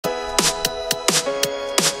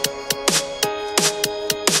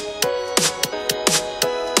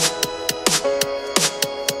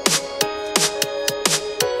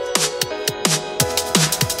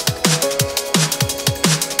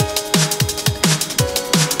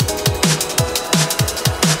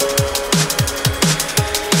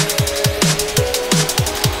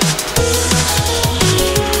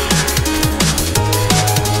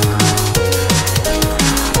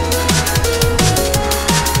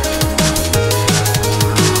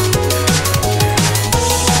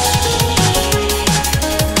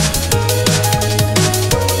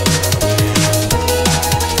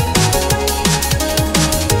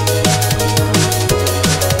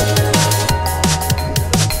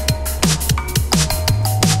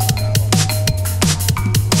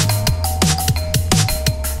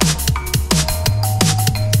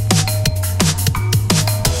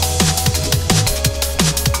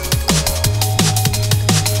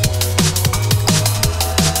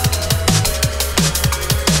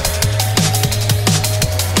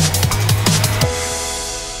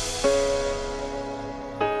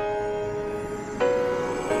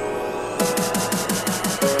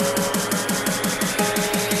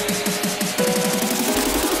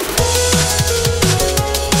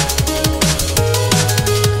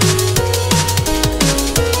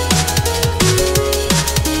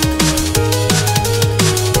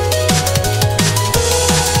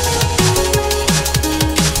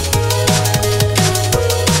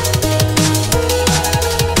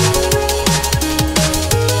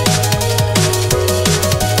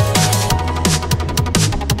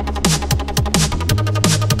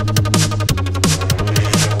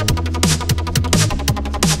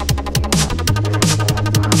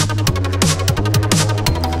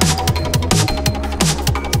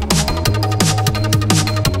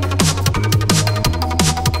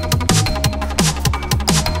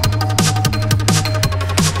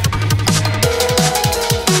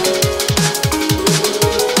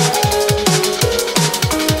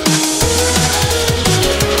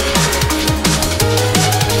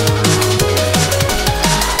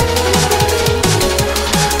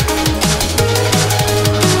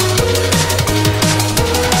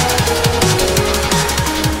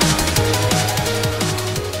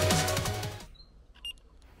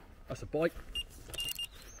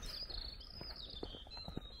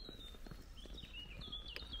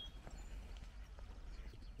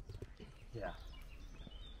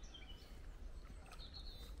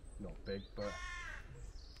big, but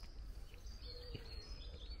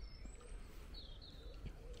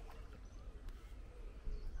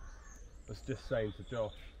I was just saying to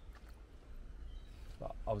Josh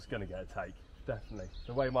that I was going to get a take, definitely.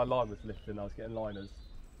 The way my line was lifting, I was getting liners.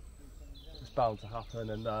 It's bound to happen,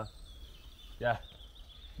 and yeah,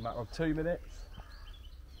 a matter of 2 minutes,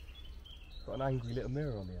 got an angry little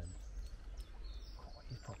mirror on the end. Oh,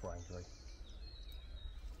 he's proper angry.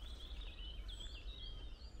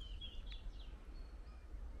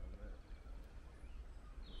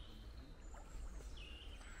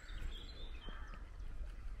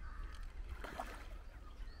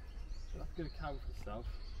 That's good account for stuff.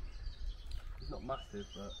 It's not massive,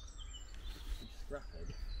 but it's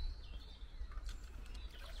scrappy.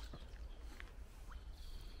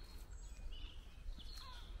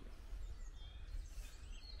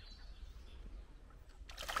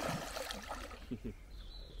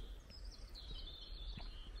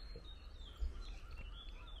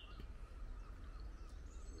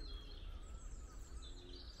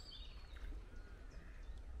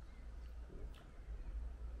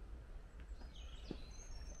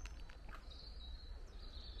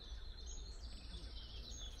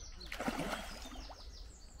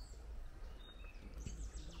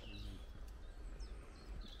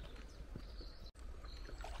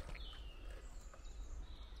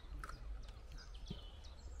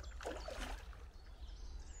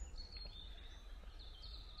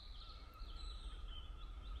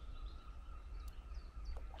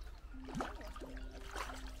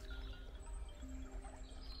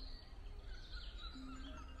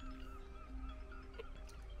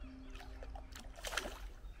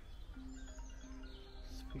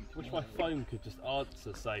 Wish my phone could just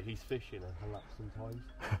answer, say he's fishing and hang up sometimes.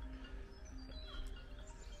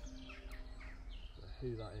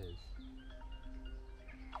 Who that is?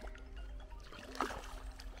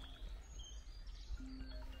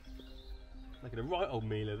 Making a right old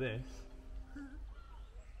meal of this.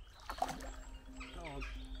 God,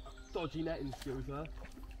 dodgy netting skills there.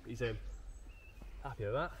 He's in. Happy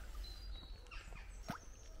with that.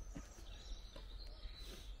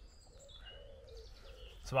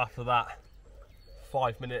 So after that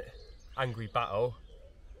 5-minute angry battle,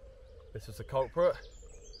 this was the culprit.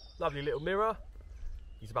 Lovely little mirror.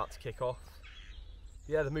 He's about to kick off.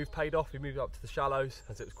 Yeah, the move paid off. We moved up to the shallows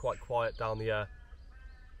as it was quite quiet down the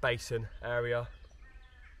basin area.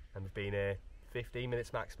 And we've been here 15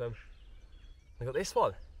 minutes maximum. I got this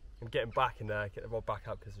one. I'm getting back in there, get the rod back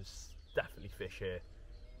up because there's definitely fish here.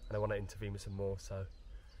 And I want to intervene with some more, so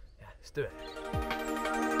yeah, let's do it.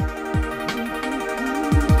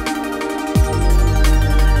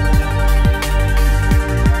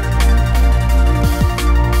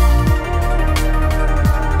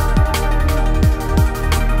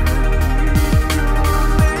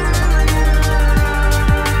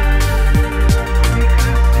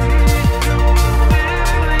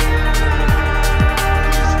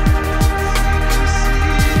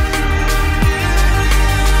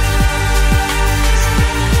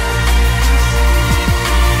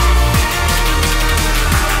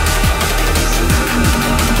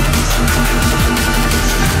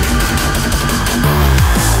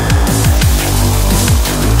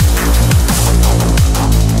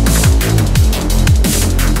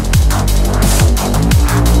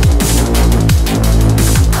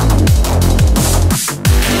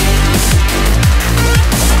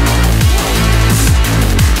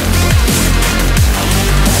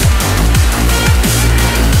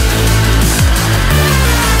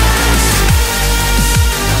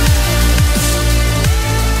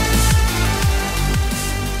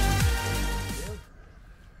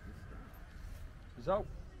 Result.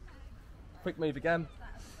 Quick move again.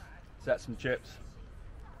 Set some chips.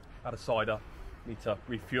 Had a cider. Need to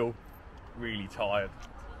refuel. Really tired.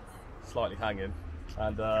 Slightly hanging.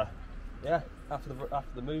 And yeah, after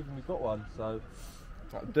the move, and we've got one. So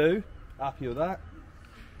that'll do. Happy with that.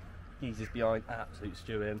 Geezer's behind, absolute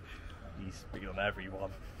stewing. He's big on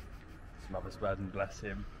everyone. Some other spread and bless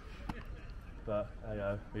him. But there you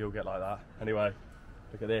go. We all get like that. Anyway,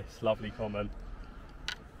 look at this lovely comment.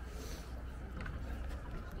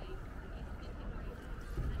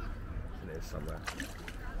 Somewhere.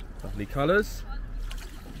 Lovely colours,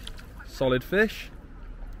 solid fish,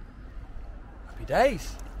 happy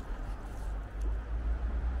days.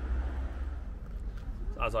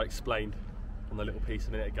 As I explained on the little piece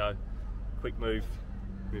a minute ago, quick move,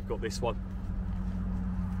 we've got this one.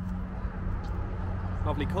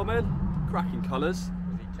 Lovely comment, cracking colours.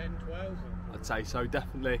 Was it 10, 12? I'd say so,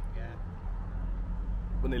 definitely. Yeah.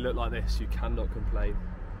 When they look like this, you cannot complain.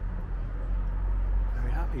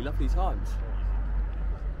 Very happy, lovely times.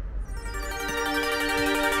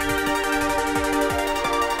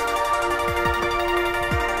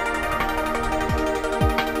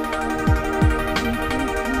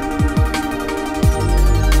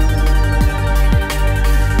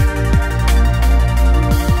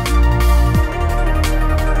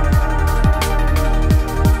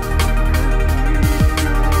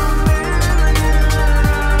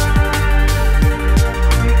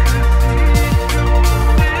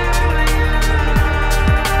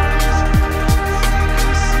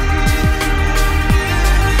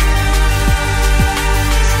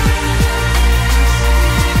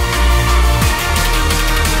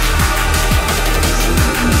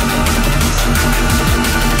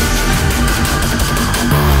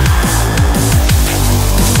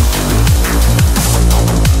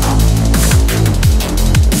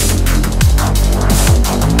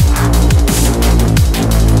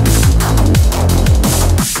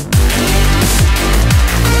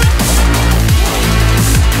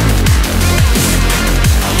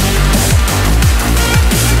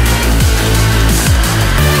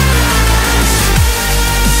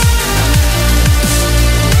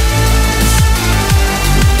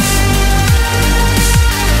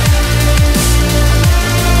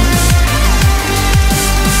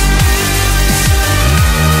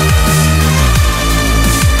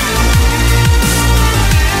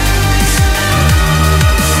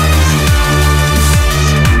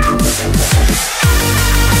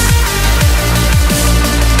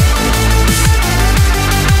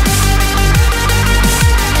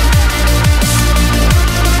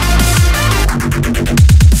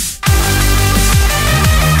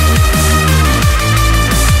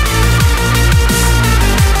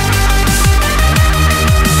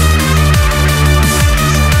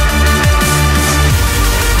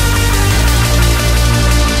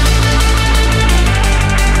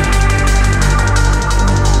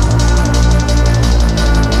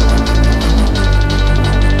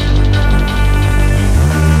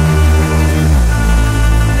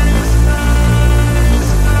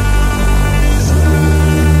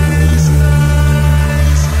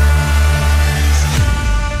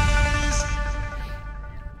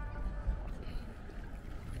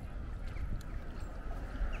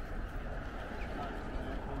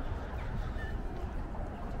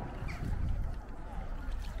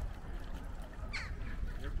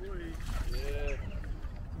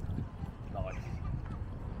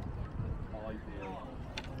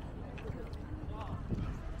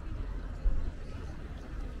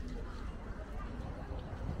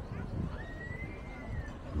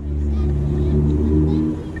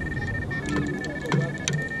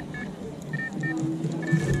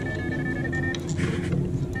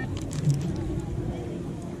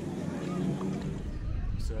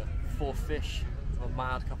 more fish for a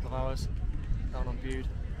mad couple of hours down on Bude,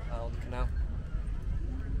 on the canal.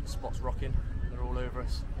 The spot's rocking, they're all over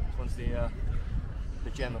us. This one's the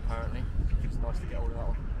gem apparently. It's nice to get hold of that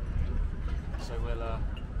one. So we'll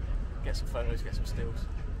get some photos, get some stills,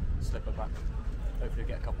 slip her back. Hopefully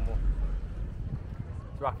get a couple more.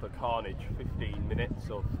 So after carnage, 15 minutes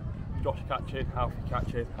of Josh catching, Alfie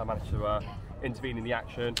catching, I managed to intervene in the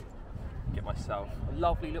action, get myself a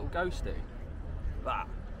lovely little ghosty. That,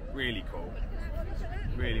 really cool.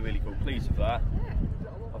 Really cool, pleased with that.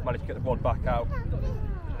 I've managed to get the rod back out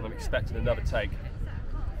and I'm expecting another take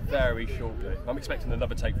very shortly. I'm expecting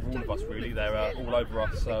another take for all of us really, they're all over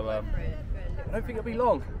us, so I don't think it'll be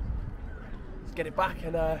long. Let's get it back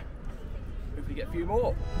and hopefully get a few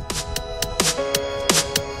more.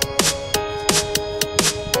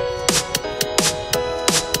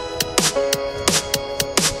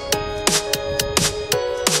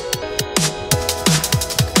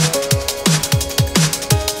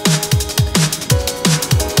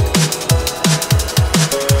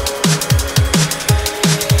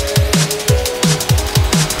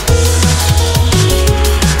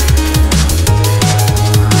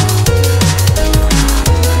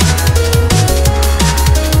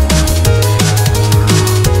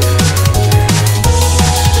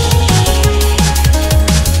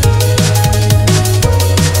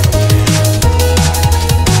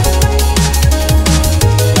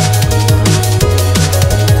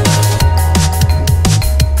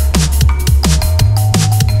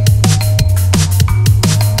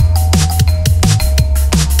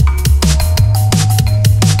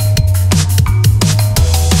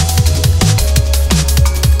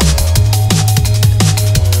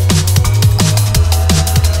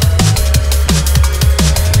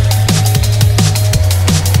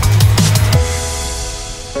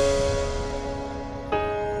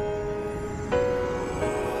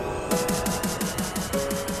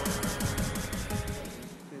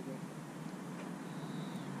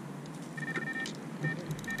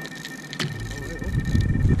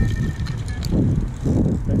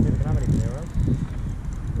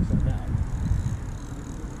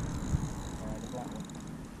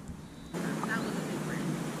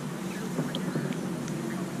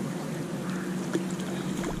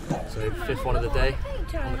 So 5th one of the day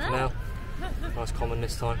on the canal. Nice common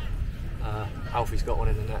this time. Alfie's got one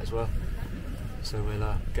in the net as well. So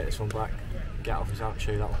we'll get this one back, get Alfie's out and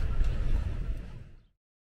show you that one.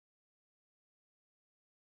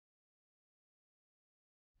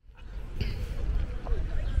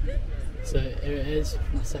 So here it is,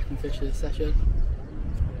 my second fish of the session.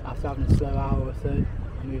 After having a slow hour or so,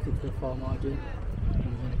 I moved it to the far margin, and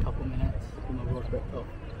within a couple of minutes, with my rod ripped off.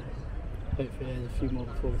 Hopefully there's a few more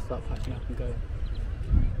before we start packing up and going.